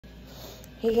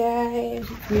Hey guys,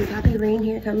 it's me, Poppy Rain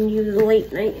here, coming to you with a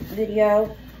late night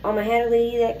video. I had a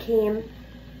lady that came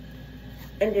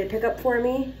and did a pickup for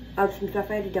me of some stuff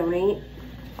I had to donate.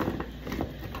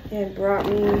 And brought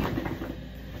me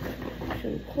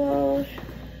some clothes.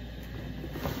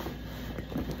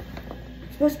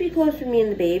 It's supposed to be clothes for me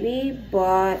and the baby,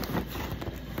 but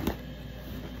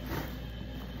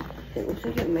it looks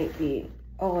like it might be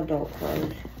all adult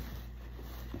clothes.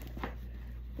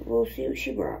 We'll see what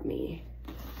she brought me.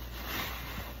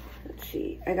 Let's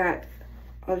see. I got,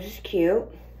 oh, this is cute.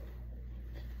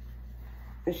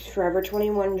 This Forever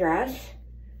 21 dress.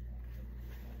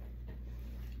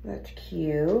 That's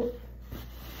cute.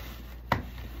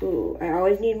 Ooh, I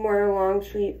always need more long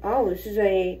sleeve. Oh, this is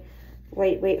a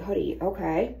lightweight hoodie.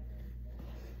 Okay.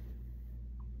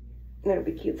 That'll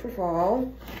be cute for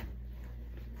fall.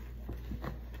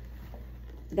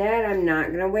 That I'm not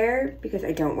going to wear because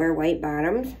I don't wear white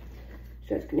bottoms.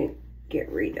 So it's going to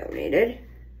get redonated.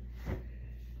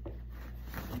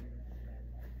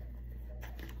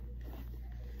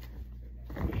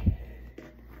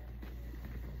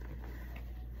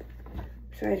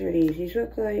 What size are these? These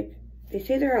look like, they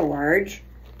say they're a large.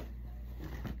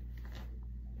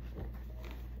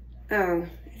 Oh,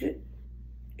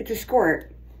 it's a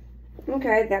skirt.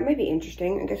 Okay, that might be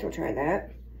interesting. I guess I'll try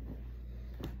that.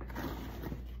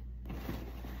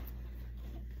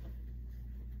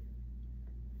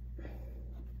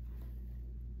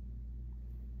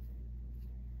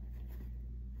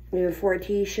 We have a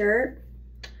 4T shirt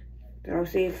that I'll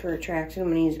save for Traxon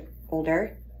when he's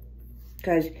older.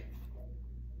 Because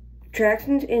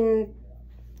Traxon's in,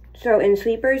 so in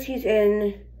sleepers, he's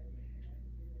in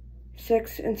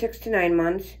 6 and 6 to 9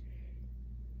 months.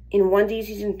 In onesies,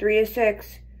 he's in 3 to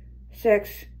 6,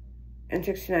 6 and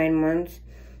 6 to 9 months.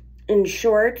 In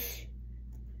shorts,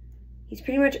 he's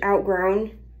pretty much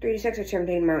outgrown 3 to 6, which I haven't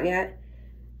taken him out yet.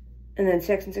 And then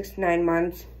 6 and 6 to 9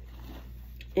 months.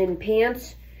 In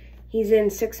pants, he's in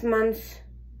 6 months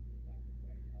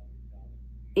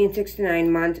and 6 to 9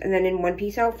 months. And then in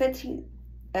one-piece outfits,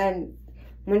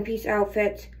 one-piece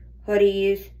outfits,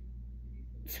 hoodies,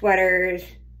 sweaters,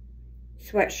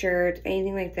 sweatshirts,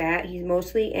 anything like that. He's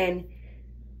mostly in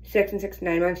 6 and 6 to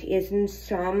 9 months. He is in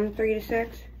some 3 to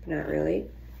 6, but not really.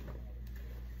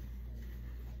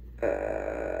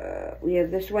 We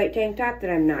have this white tank top that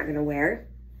I'm not going to wear.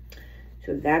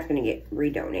 So that's going to get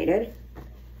redonated.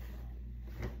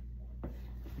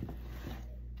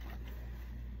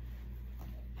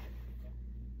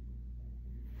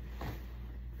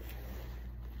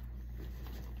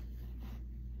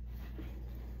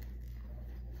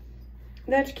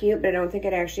 That's cute, but I don't think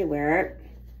I'd actually wear it.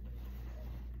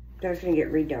 That's going to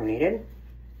get redonated.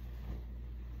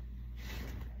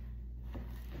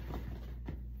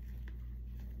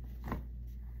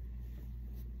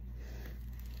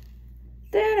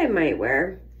 That I might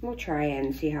wear. We'll try it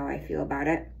and see how I feel about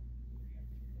it.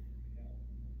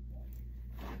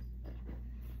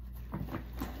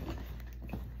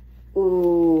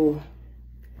 Ooh.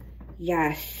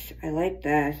 Yes, I like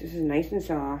this. This is nice and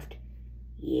soft.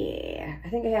 Yeah, I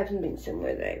think I have something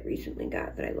similar that I recently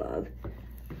got that I love.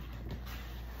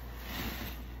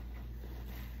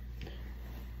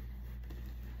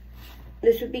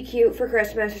 This would be cute for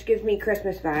Christmas. This gives me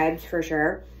Christmas vibes for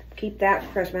sure. Keep that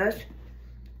for Christmas.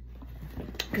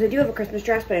 Because I do have a Christmas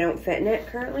dress, but I don't fit in it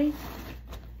currently.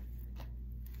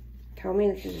 Tell me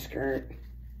this is a skirt.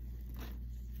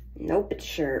 Nope, it's a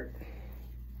shirt.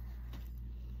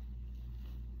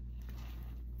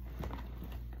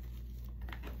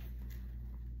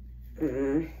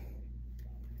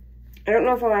 I don't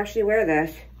know if I'll actually wear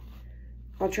this.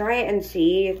 I'll try it and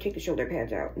see. Take the shoulder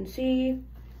pads out and see.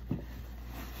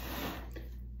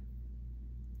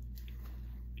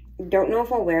 Don't know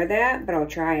if I'll wear that, but I'll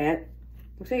try it.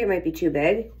 Looks like it might be too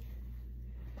big.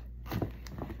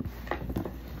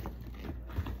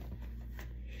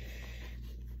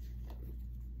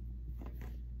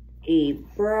 A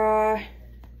bra.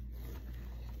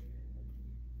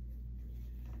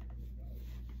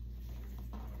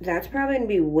 That's probably going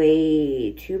to be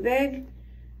way too big.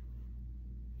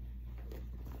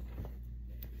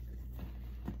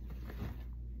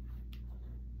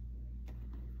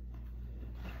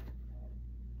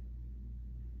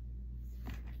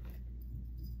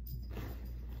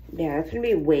 Yeah, that's going to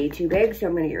be way too big, so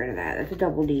I'm going to get rid of that. That's a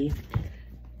double D.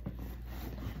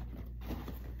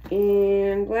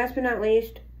 And last but not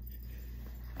least,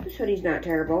 this hoodie's not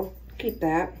terrible. Keep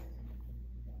that.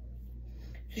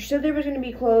 So she said there was going to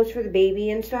be clothes for the baby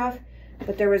and stuff,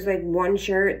 but there was like one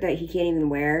shirt that he can't even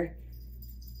wear.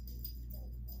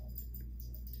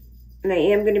 And I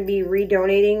am going to be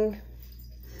redonating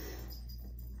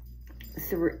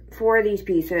 4 of these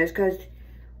pieces because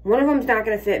 1 of them's not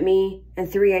going to fit me and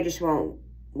 3 I just won't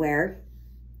wear.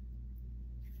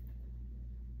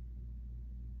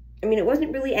 I mean, it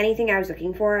wasn't really anything I was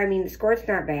looking for. I mean, the skirt's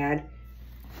not bad.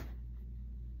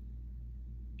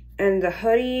 And the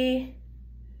hoodie,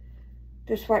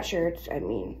 the sweatshirts, I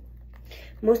mean,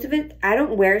 most of it, I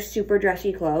don't wear super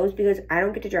dressy clothes because I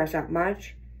don't get to dress up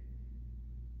much.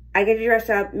 I get to dress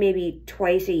up maybe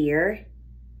twice a year,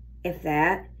 if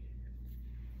that.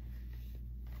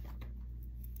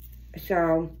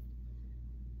 So,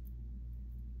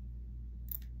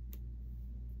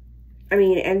 I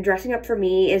mean, and dressing up for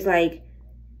me is like,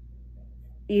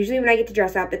 usually when I get to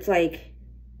dress up, it's like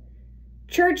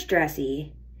church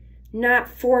dressy, not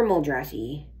formal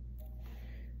dressy.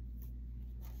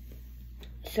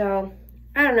 So,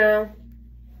 I don't know.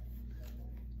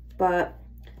 But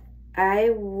I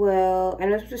know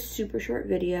this was a super short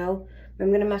video, but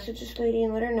I'm going to message this lady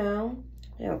and let her know.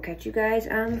 And I'll catch you guys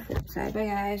on the flip side. Bye,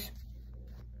 guys.